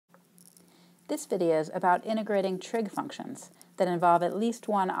This video is about integrating trig functions that involve at least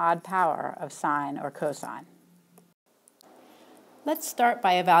one odd power of sine or cosine. Let's start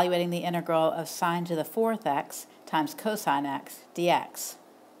by evaluating the integral of sine to the fourth x times cosine x dx.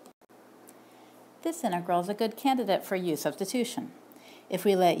 This integral is a good candidate for u substitution. If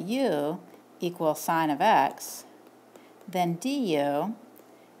we let u equal sine of x, then du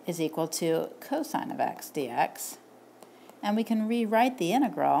is equal to cosine of x dx, and we can rewrite the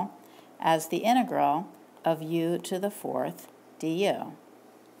integral as the integral of u to the fourth du.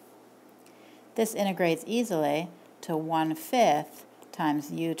 This integrates easily to 1/5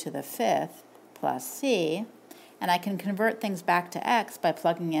 times u to the fifth plus c, and I can convert things back to x by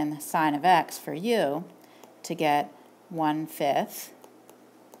plugging in sine of x for u to get 1/5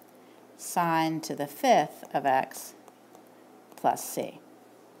 sine to the fifth of x plus c.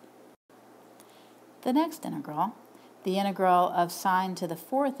 The next integral, the integral of sine to the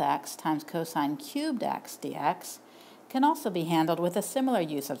fourth x times cosine cubed x dx, can also be handled with a similar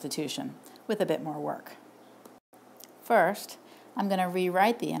u substitution, with a bit more work. First, I'm going to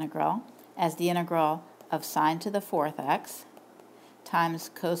rewrite the integral as the integral of sine to the fourth x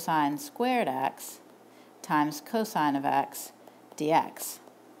times cosine squared x times cosine of x dx.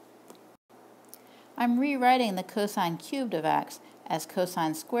 I'm rewriting the cosine cubed of x as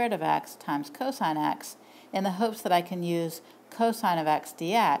cosine squared of x times cosine x in the hopes that I can use cosine of x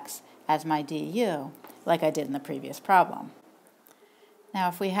dx as my du, like I did in the previous problem. Now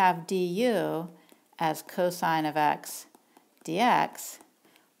if we have du as cosine of x dx,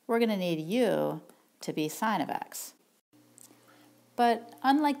 we're going to need u to be sine of x. But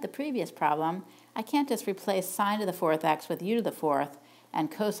unlike the previous problem, I can't just replace sine to the fourth x with u to the fourth and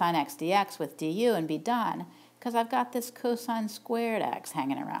cosine x dx with du and be done, because I've got this cosine squared x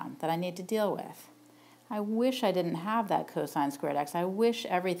hanging around that I need to deal with. I wish I didn't have that cosine squared x. I wish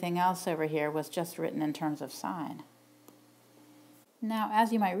everything else over here was just written in terms of sine. Now,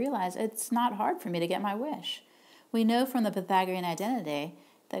 as you might realize, it's not hard for me to get my wish. We know from the Pythagorean identity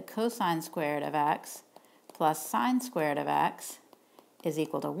that cosine squared of x plus sine squared of x is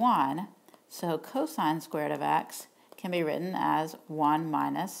equal to 1, so cosine squared of x can be written as 1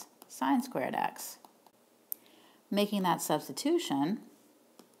 minus sine squared x. Making that substitution,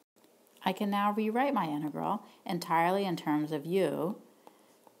 I can now rewrite my integral entirely in terms of u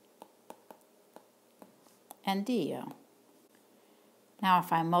and du. Now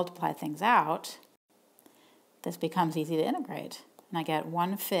if I multiply things out, this becomes easy to integrate, and I get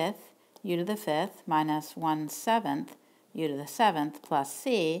 1/5 u to the fifth minus 1/7 u to the seventh plus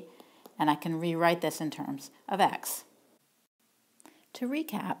c, and I can rewrite this in terms of x. To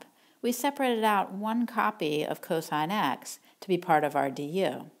recap, we separated out one copy of cosine x to be part of our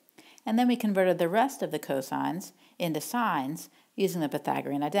du, and then we converted the rest of the cosines into sines using the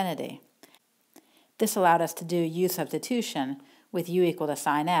Pythagorean identity. This allowed us to do u substitution with u equal to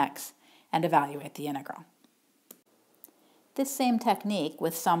sine x and evaluate the integral. This same technique,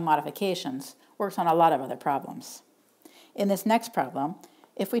 with some modifications, works on a lot of other problems. In this next problem,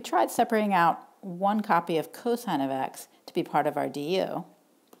 if we tried separating out one copy of cosine of x to be part of our du,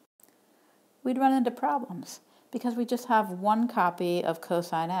 we'd run into problems because we just have one copy of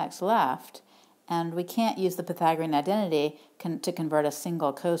cosine x left, and we can't use the Pythagorean identity to convert a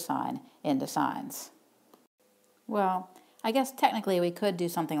single cosine into sines. Well, I guess technically we could do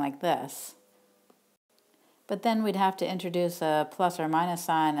something like this, but then we'd have to introduce a plus or minus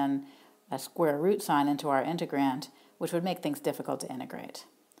sign and a square root sign into our integrand, which would make things difficult to integrate.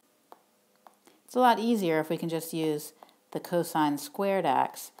 It's a lot easier if we can just use the cosine squared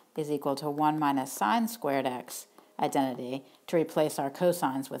x is equal to 1 minus sine squared x identity to replace our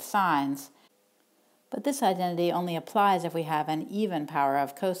cosines with sines, but this identity only applies if we have an even power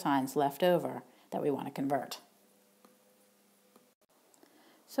of cosines left over that we want to convert.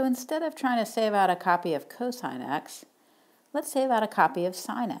 So instead of trying to save out a copy of cosine x, let's save out a copy of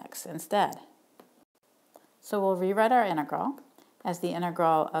sine x instead. So we'll rewrite our integral as the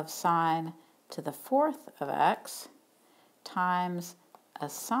integral of sine to the fourth of x times a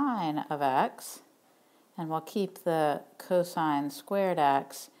sine of x, and we'll keep the cosine squared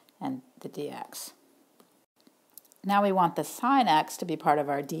x and the dx. Now we want the sine x to be part of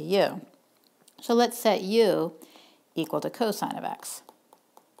our du. So let's set u equal to cosine of x.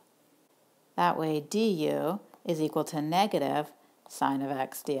 That way du is equal to negative sine of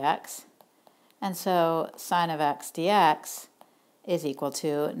x dx, and so sine of x dx is equal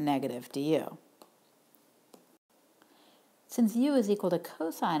to negative du. Since u is equal to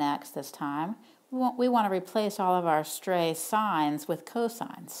cosine x this time, we want to replace all of our stray sines with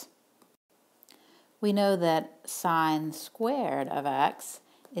cosines. We know that sine squared of x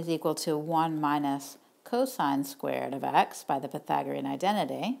is equal to 1 minus cosine squared of x by the Pythagorean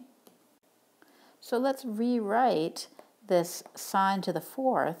identity. So let's rewrite this sine to the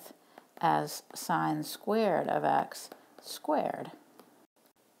fourth as sine squared of x squared.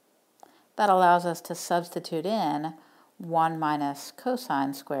 That allows us to substitute in 1 minus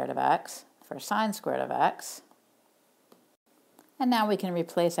cosine squared of x for sine squared of x. And now we can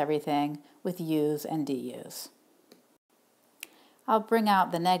replace everything with u's and du's. I'll bring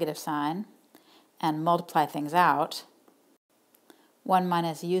out the negative sign and multiply things out. 1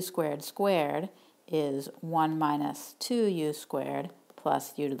 minus u squared squared is 1 minus 2u squared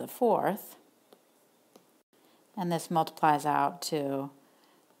plus u to the fourth. And this multiplies out to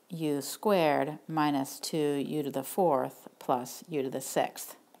u squared minus 2u to the fourth plus u to the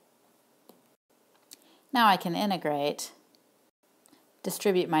sixth. Now I can integrate,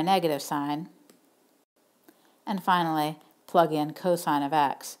 distribute my negative sign, and finally plug in cosine of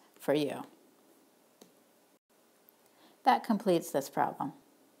x for u. That completes this problem.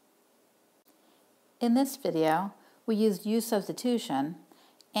 In this video, we used u substitution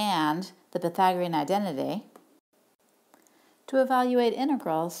and the Pythagorean identity to evaluate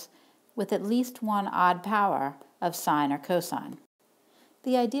integrals with at least one odd power of sine or cosine.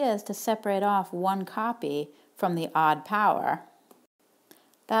 The idea is to separate off one copy from the odd power.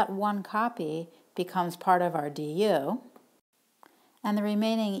 That one copy becomes part of our du, and the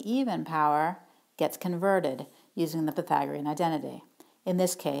remaining even power gets converted using the Pythagorean identity. In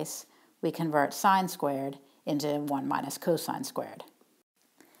this case, we convert sine squared into 1 minus cosine squared.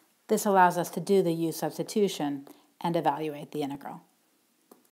 This allows us to do the u substitution and evaluate the integral.